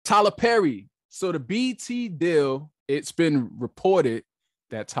Tyler Perry. So the BT deal, it's been reported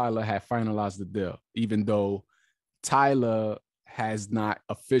that Tyler had finalized the deal, even though Tyler has not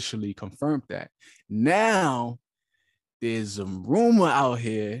officially confirmed that. Now there's a rumor out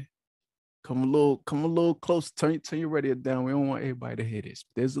here. Come a little close. Turn your radio down. We don't want everybody to hear this.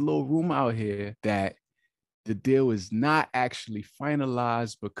 There's a little rumor out here that the deal is not actually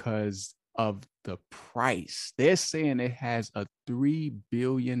finalized because of the price. They're saying it has a $3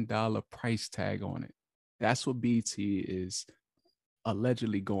 billion price tag on it. That's what BT is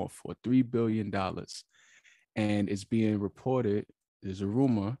allegedly going for, $3 billion. And it's being reported, there's a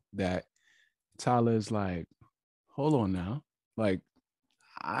rumor that Tyler is like, hold on now. Like,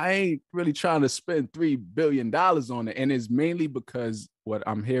 I ain't really trying to spend $3 billion on it. And it's mainly because what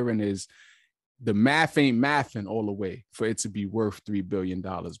I'm hearing is the math ain't mathing all the way for it to be worth $3 billion,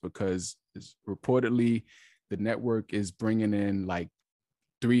 because it's reportedly the network is bringing in like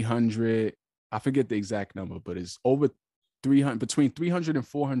 300, I forget the exact number, but it's over 300, between 300 and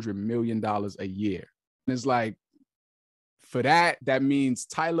 $400 million a year. And it's like, for that means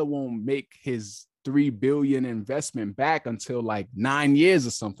Tyler won't make his $3 billion investment back until like 9 years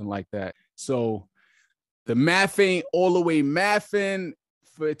or something like that. So the math ain't all the way mathing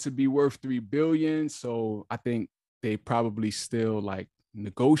for it to be worth $3 billion. So I think they probably still like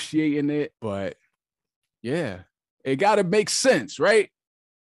negotiating it, but yeah, it got to make sense, right?